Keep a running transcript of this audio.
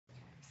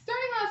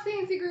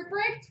CNC group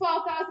break,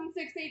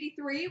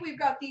 12,683. We've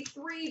got the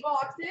 3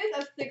 boxes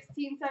of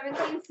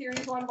 16-17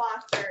 Series 1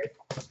 blasters.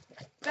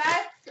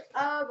 Best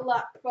of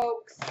luck,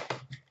 folks.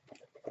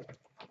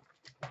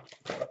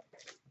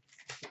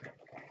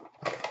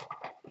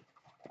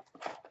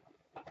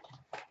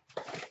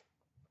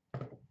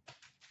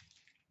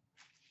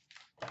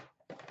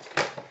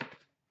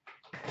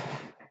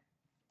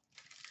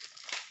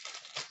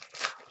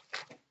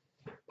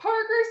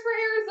 Parkers for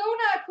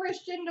Arizona,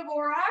 Christian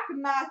Dvorak,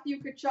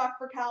 Matthew Tkachuk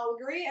for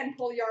Calgary, and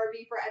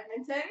Puljujarvi for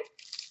Edmonton.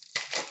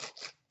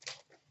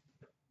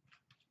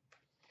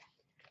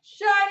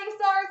 Shining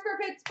Stars for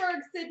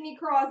Pittsburgh, Sidney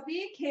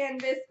Crosby.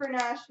 Canvas for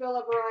Nashville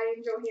of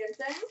Ryan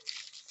Johansson.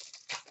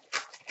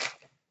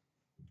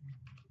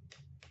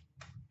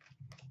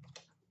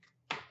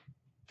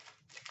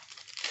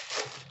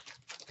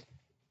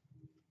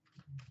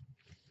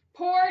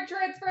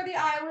 Portraits for the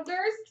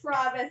Islanders,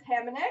 Travis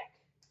Hamonic.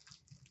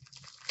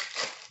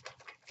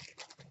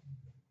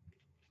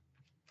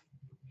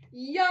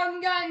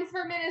 Young Guns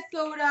for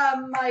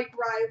Minnesota, Mike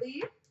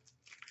Riley.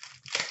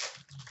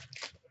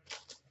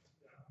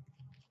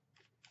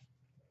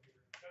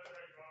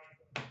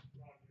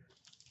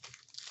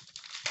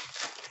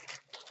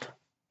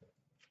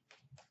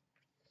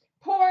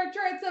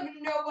 Portraits of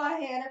Noah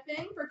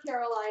Hanifin for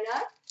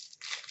Carolina.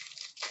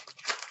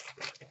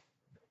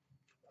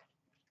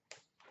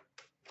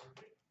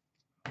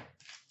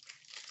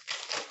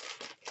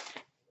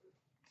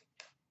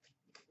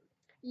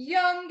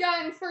 Young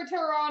Guns for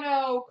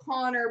Toronto,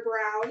 Connor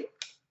Brown.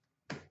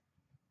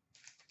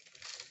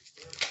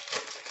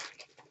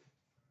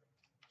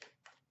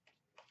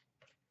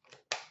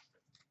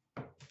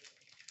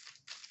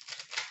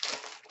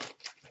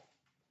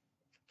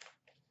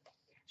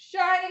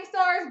 Shining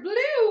Stars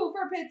Blue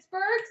for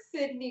Pittsburgh,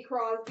 Sidney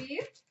Crosby.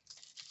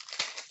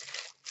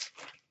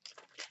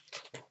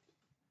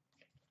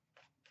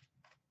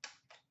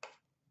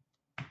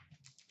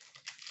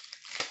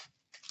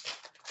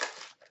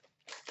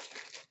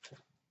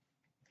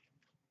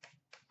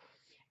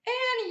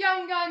 And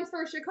Young Guns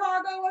for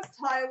Chicago of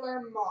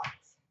Tyler Mott.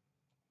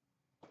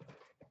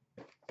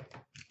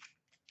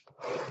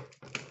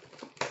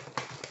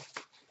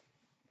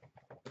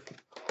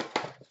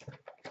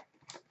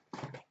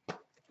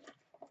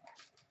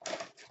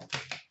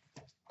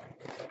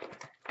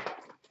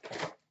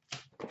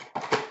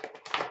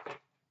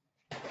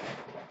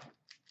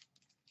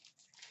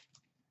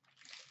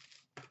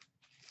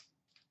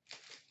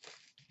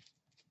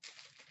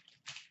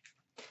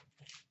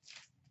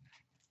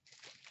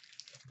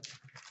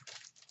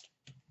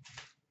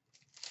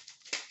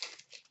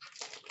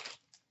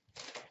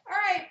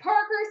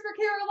 Parkers for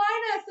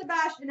Carolina,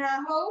 Sebastian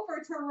Aho.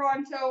 For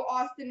Toronto,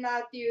 Austin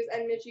Matthews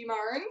and Mitchie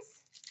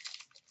Marnes.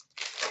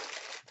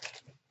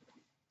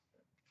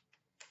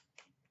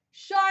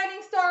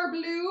 Shining Star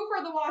Blue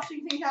for the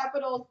Washington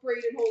Capitals,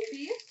 Braden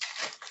Holtby.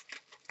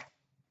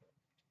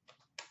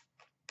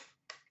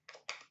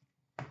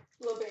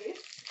 Little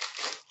base.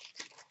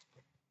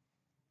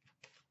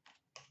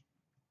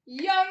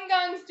 Young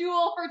Guns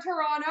Duel for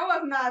Toronto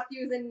of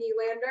Matthews and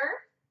Nylander.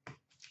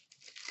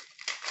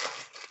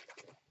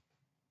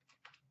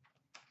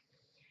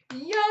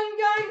 Young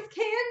Guns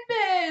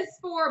Canvas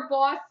for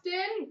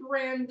Boston,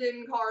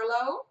 Brandon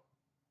Carlo.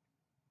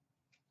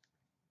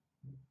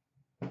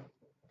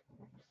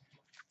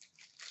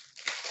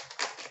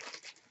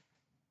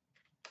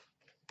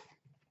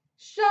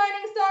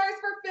 Shining Stars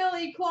for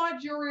Philly,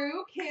 Claude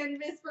Giroux.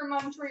 Canvas for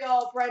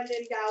Montreal,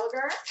 Brendan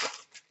Gallagher.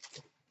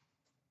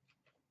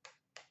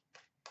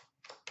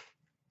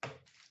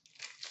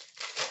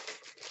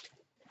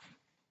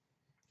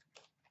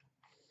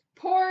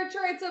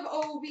 Portraits of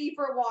Ovi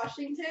for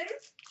Washington.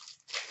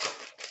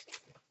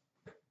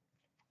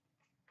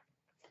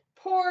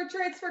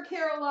 Portraits for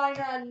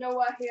Carolina,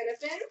 Noah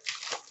Hanifin.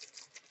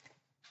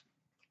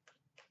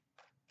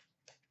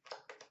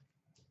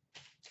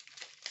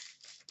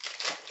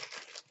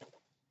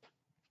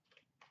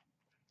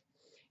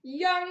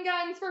 Young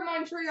Guns for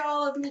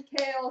Montreal of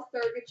Mikhail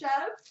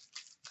Sergachev.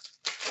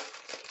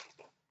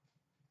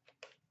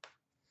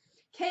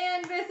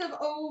 Canvas of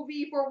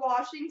Ovi for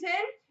Washington.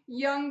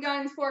 Young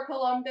Guns for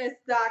Columbus,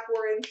 Zach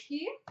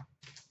Werenski.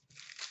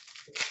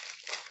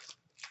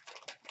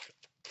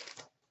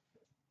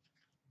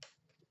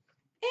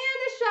 And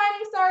a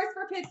Shining Stars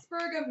for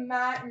Pittsburgh of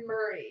Matt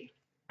Murray.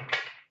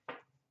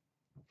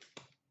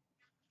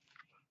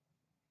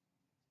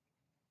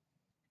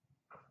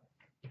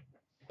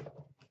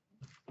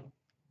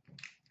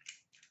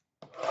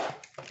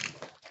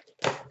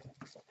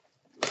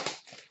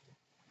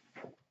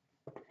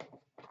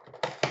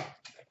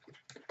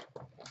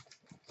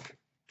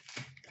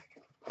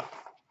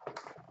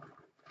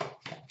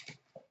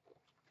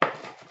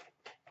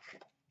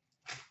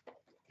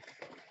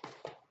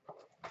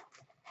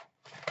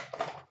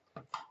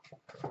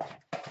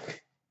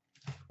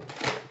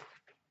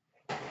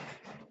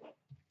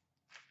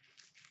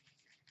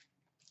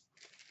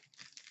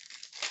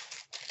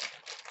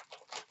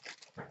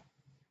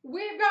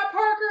 We've got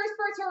Parkers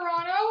for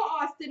Toronto,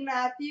 Austin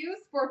Matthews.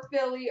 For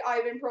Philly,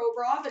 Ivan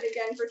Provorov. And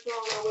again for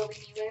Toronto, Willie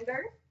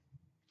Nylander.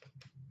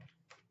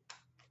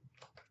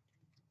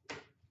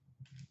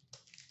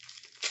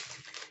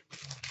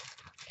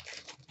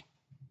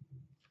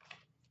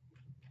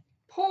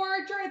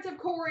 Portraits of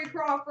Corey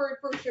Crawford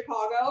for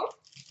Chicago.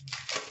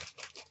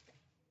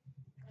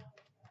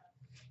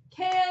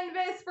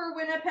 Canvas for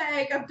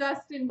Winnipeg of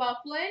Dustin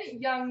Byfuglien.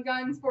 Young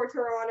Guns for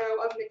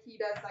Toronto of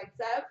Nikita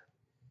Zaitsev.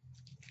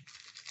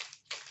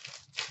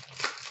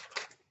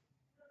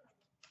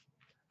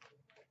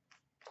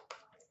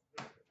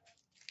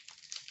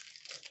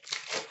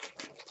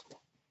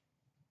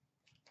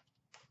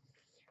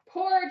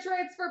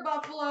 Portraits for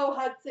Buffalo,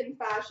 Hudson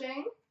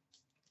Fasching.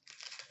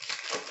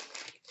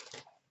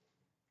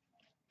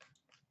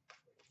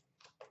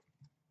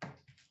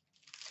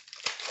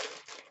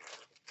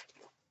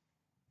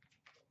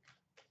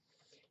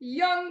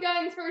 Young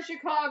Guns for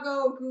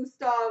Chicago,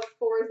 Gustav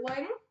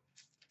Forsling.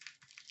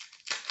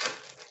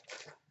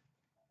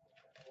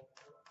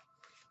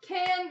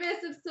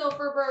 Canvas of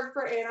Silverberg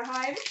for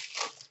Anaheim.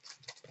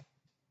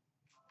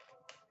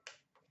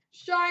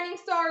 Shining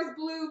Stars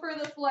Blue for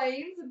the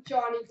Flames of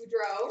Johnny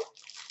Gaudreau.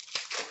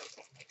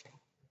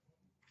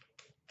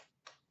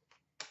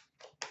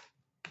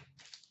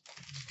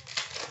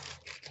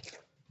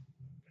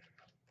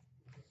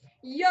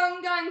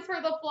 Young Guns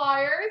for the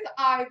Flyers,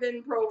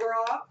 Ivan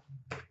Provorov.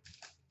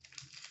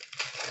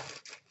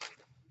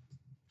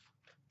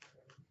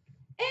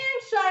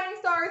 And Shining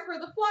Stars for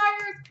the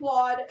Flyers,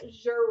 Claude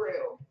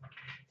Giroux.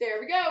 There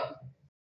we go.